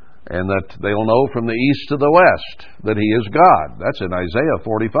 and that they'll know from the east to the west that he is God. That's in Isaiah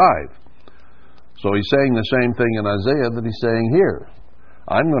 45. So he's saying the same thing in Isaiah that he's saying here.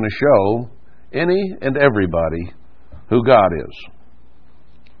 I'm going to show any and everybody who God is.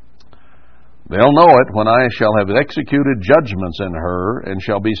 They'll know it when I shall have executed judgments in her, and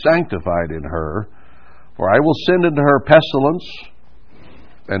shall be sanctified in her. For I will send into her pestilence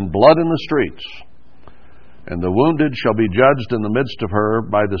and blood in the streets. And the wounded shall be judged in the midst of her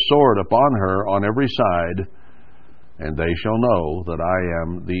by the sword upon her on every side. And they shall know that I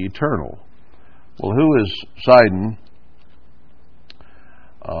am the eternal. Well, who is Sidon?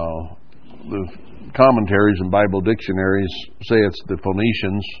 The commentaries and Bible dictionaries say it's the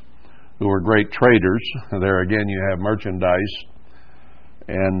Phoenicians, who were great traders. There again you have merchandise.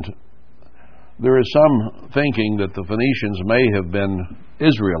 And there is some thinking that the Phoenicians may have been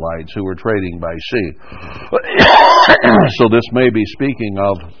Israelites who were trading by sea. So this may be speaking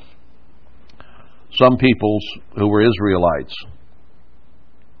of some peoples who were Israelites.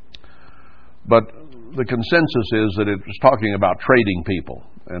 But the consensus is that it was talking about trading people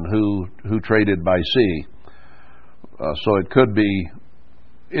and who traded by sea. So it could be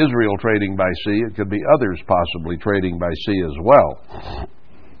Israel trading by sea. It could be others possibly trading by sea as well.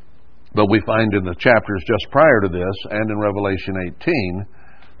 But we find in the chapters just prior to this and in Revelation 18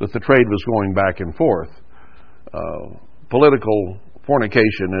 that the trade was going back and forth. Political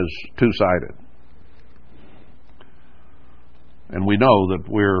fornication is two-sided. And we know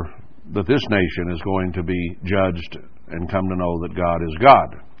that this nation is going to be judged and come to know that God is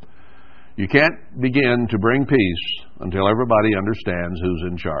God. You can't begin to bring peace until everybody understands who's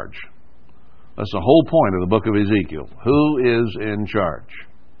in charge. That's the whole point of the book of Ezekiel. Who is in charge?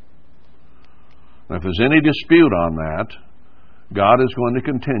 And if there's any dispute on that, God is going to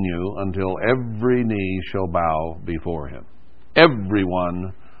continue until every knee shall bow before him.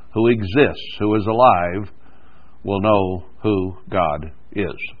 Everyone who exists, who is alive, will know who God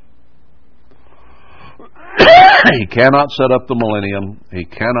is. He cannot set up the millennium. He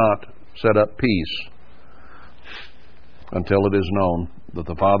cannot set up peace until it is known that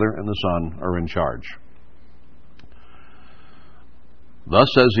the Father and the Son are in charge. Thus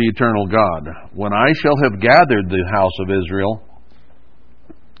says the eternal God, when I shall have gathered the house of Israel,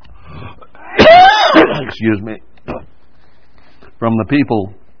 excuse me, from the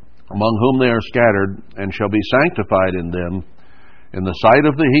people among whom they are scattered, and shall be sanctified in them in the sight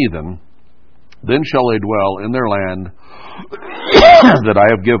of the heathen, then shall they dwell in their land that I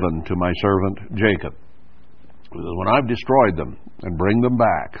have given to my servant Jacob. When I've destroyed them and bring them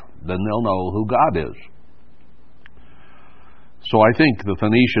back, then they'll know who God is. So I think the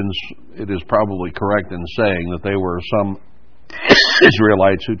Phoenicians, it is probably correct in saying that they were some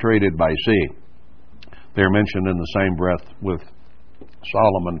Israelites who traded by sea. They're mentioned in the same breath with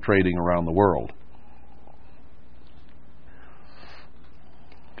Solomon trading around the world.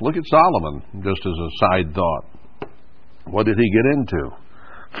 Look at Solomon, just as a side thought. What did he get into?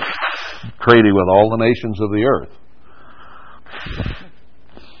 Trading with all the nations of the earth.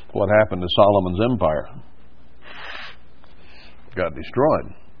 What happened to Solomon's empire? Got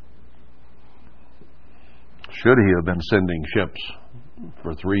destroyed. Should he have been sending ships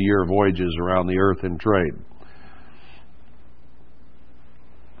for 3-year voyages around the earth in trade?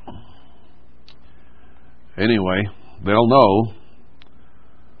 Anyway, they'll know.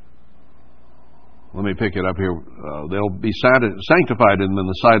 Let me pick it up here. They'll be sanctified in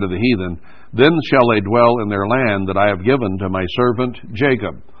the sight of the heathen. Then shall they dwell in their land that I have given to my servant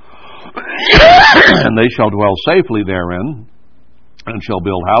Jacob. And they shall dwell safely therein, and shall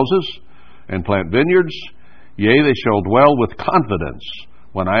build houses, and plant vineyards. Yea, they shall dwell with confidence,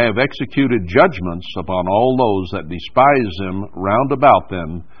 when I have executed judgments upon all those that despise them round about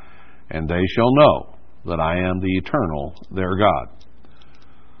them, and they shall know that I am the eternal, their God.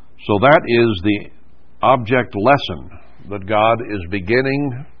 So that is the object lesson that God is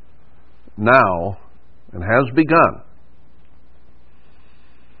beginning now and has begun.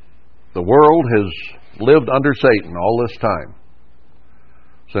 The world has lived under Satan all this time,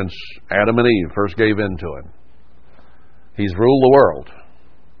 since Adam and Eve first gave in to him. He's ruled the world,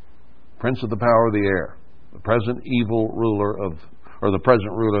 prince of the power of the air, the present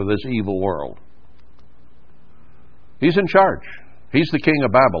ruler of this evil world. He's in charge. He's the king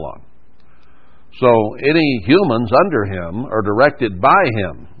of Babylon. So any humans under him are directed by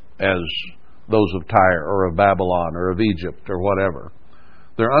him as those of Tyre or of Babylon or of Egypt or whatever.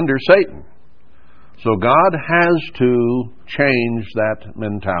 They're under Satan. So God has to change that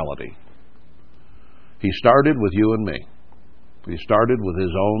mentality. He started with you and me. He started with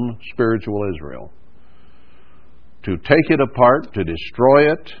his own spiritual Israel. To take it apart, to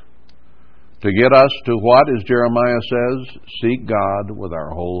destroy it, to get us to what, as Jeremiah says, seek God with our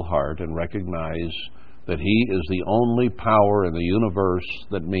whole heart and recognize that he is the only power in the universe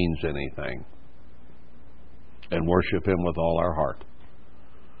that means anything, and worship him with all our heart.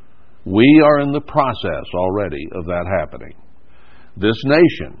 We are in the process already of that happening. This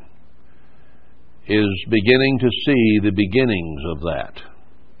nation is beginning to see the beginnings of that.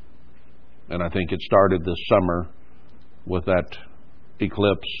 And I think it started this summer with that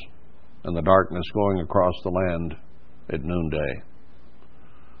eclipse and the darkness going across the land at noonday.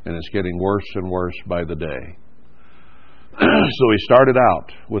 And it's getting worse and worse by the day. So he started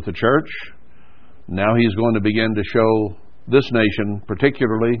out with the church. Now he's going to begin to show this nation,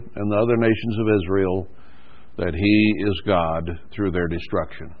 particularly, and the other nations of Israel, that he is God through their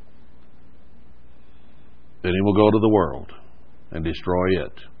destruction. Then he will go to the world and destroy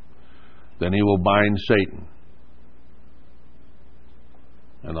it. Then he will bind Satan.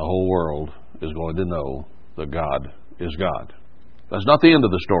 And the whole world is going to know that God is God. That's not the end of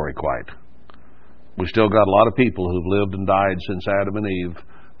the story quite. We still got a lot of people who've lived and died since Adam and Eve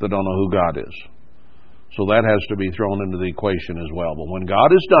that don't know who God is. So that has to be thrown into the equation as well. But when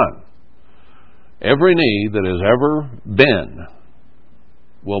God is done, every knee that has ever been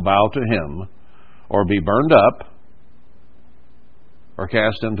will bow to him, or be burned up, or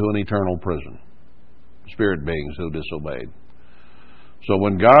cast into an eternal prison. Spirit beings who disobeyed. So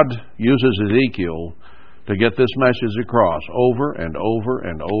when God uses Ezekiel to get this message across over and over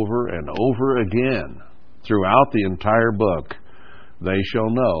and over and over again throughout the entire book, they shall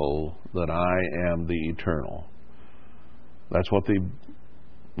know that I am the eternal. That's what the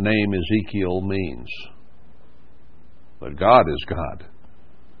name Ezekiel means. That God is God.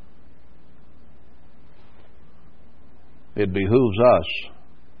 It behooves us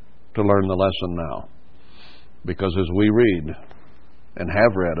to learn the lesson now. Because as we read and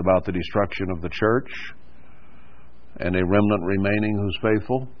have read about the destruction of the church and a remnant remaining who's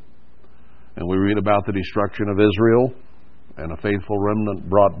faithful, and we read about the destruction of Israel and a faithful remnant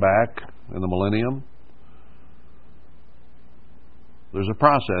brought back in the millennium, there's a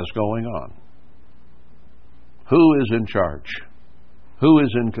process going on. Who is in charge? Who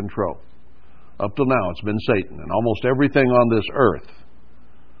is in control? Up till now, it's been Satan and almost everything on this earth.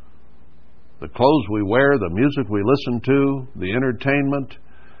 The clothes we wear, the music we listen to, the entertainment,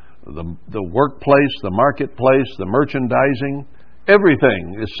 the workplace, the marketplace, the merchandising,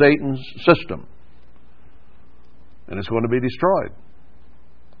 everything is Satan's system. And it's going to be destroyed.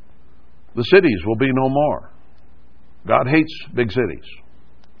 The cities will be no more. God hates big cities.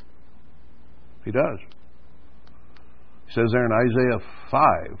 He does. He says there in Isaiah 5,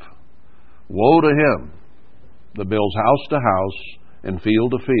 woe to him that builds house to house and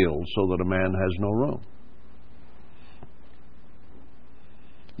field to field so that a man has no room.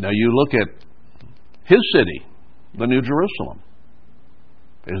 Now you look at his city, the New Jerusalem.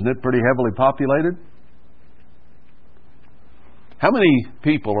 Isn't it pretty heavily populated? How many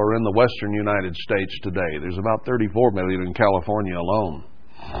people are in the western United States today? There's about 34 million in California alone.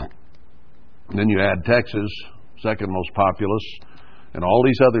 And then you add Texas, second most populous, and all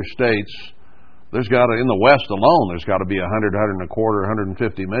these other states. There's got to, in the West alone, there's got to be 100,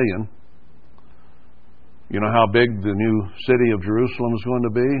 150 million. You know how big the new city of Jerusalem is going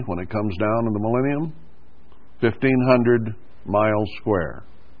to be when it comes down in the millennium? 1,500 miles square.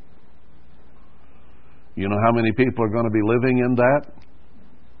 You know how many people are going to be living in that?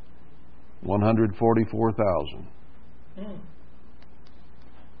 144,000.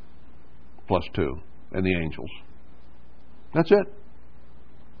 Plus 2, and the angels. That's it.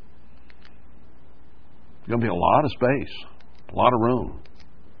 It's going to be a lot of space, a lot of room.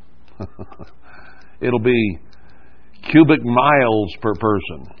 It'll be cubic miles per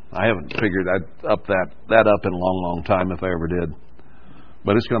person. I haven't figured that up in a long time, if I ever did.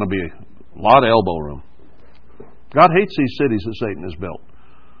 But it's going to be a lot of elbow room. God hates these cities that Satan has built.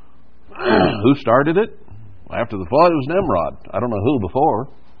 Who started it? Well, after the flood, it was Nimrod. I don't know who before.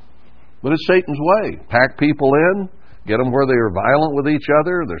 But it's Satan's way. Pack people in, get them where they are violent with each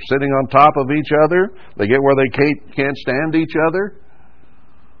other. They're sitting on top of each other. They get where they can't stand each other.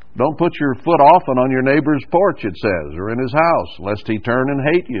 Don't put your foot often on your neighbor's porch, it says, or in his house, lest he turn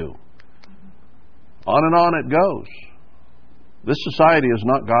and hate you. On and on it goes. This society is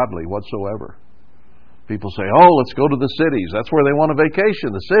not godly whatsoever. People say, oh, let's go to the cities. That's where they want a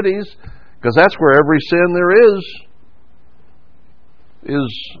vacation, the cities, because that's where every sin there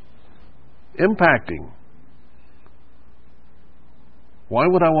is impacting. Why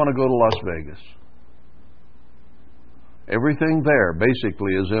would I want to go to Las Vegas? Everything there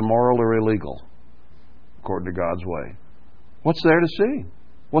basically is immoral or illegal, according to God's way. What's there to see?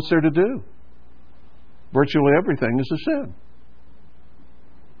 What's there to do? Virtually everything is a sin.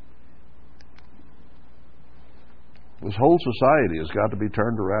 This whole society has got to be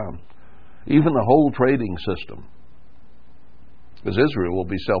turned around. Even the whole trading system. Because Israel will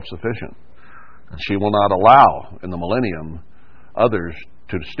be self-sufficient. And she will not allow, in the millennium, others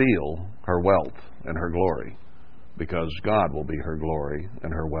to steal her wealth and her glory. Because God will be her glory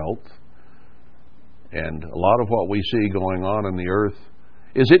and her wealth. And a lot of what we see going on in the earth,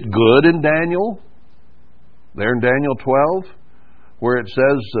 is it good in Daniel? There in Daniel 12, where it says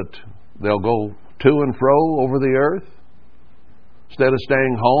that they'll go to and fro over the earth, instead of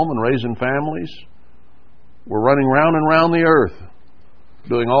staying home and raising families. We're running round and round the earth,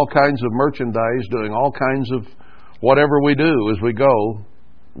 doing all kinds of merchandise, doing all kinds of whatever we do as we go,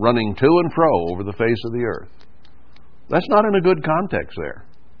 running to and fro over the face of the earth. That's not in a good context there.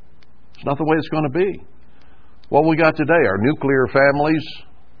 It's not the way it's going to be. What we got today, our nuclear families,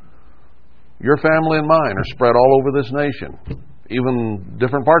 your family and mine, are spread all over this nation. Even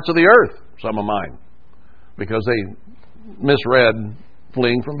different parts of the earth, some of mine, because they misread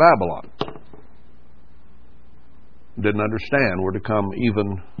fleeing from Babylon. Didn't understand we're to come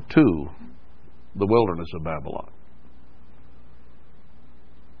even to the wilderness of Babylon.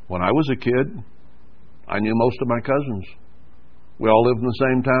 When I was a kid, I knew most of my cousins. We all lived in the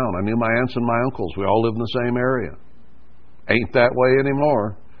same town. I knew my aunts and my uncles. We all lived in the same area. Ain't that way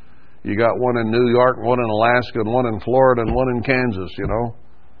anymore. You got one in New York, one in Alaska, and one in Florida, and one in Kansas, you know.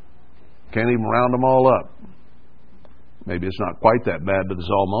 Can't even round them all up. Maybe it's not quite that bad, but it's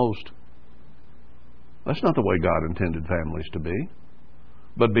almost. That's not the way God intended families to be.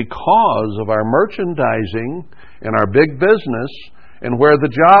 But because of our merchandising and our big business and where the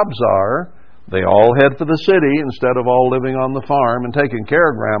jobs are, they all head for the city instead of all living on the farm and taking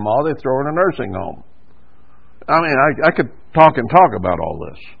care of grandma. They throw her in a nursing home. I mean, I could talk and talk about all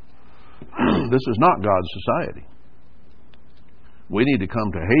this. This is not God's society. We need to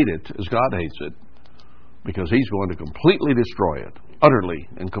come to hate it as God hates it, because He's going to completely destroy it, utterly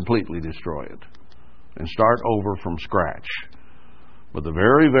and completely destroy it, and start over from scratch. But the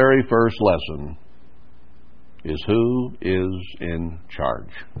very, very first lesson is who is in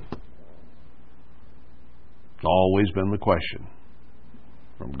charge. It's always been the question.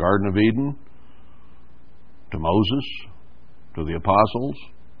 From Garden of Eden to Moses to the apostles,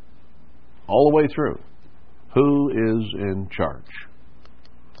 all the way through. Who is in charge?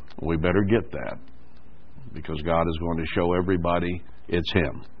 We better get that, because God is going to show everybody it's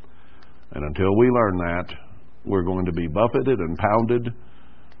Him. And until we learn that, we're going to be buffeted and pounded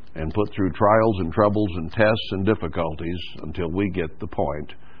and put through trials and troubles and tests and difficulties until we get the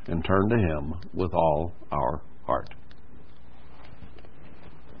point and turn to Him with all our heart.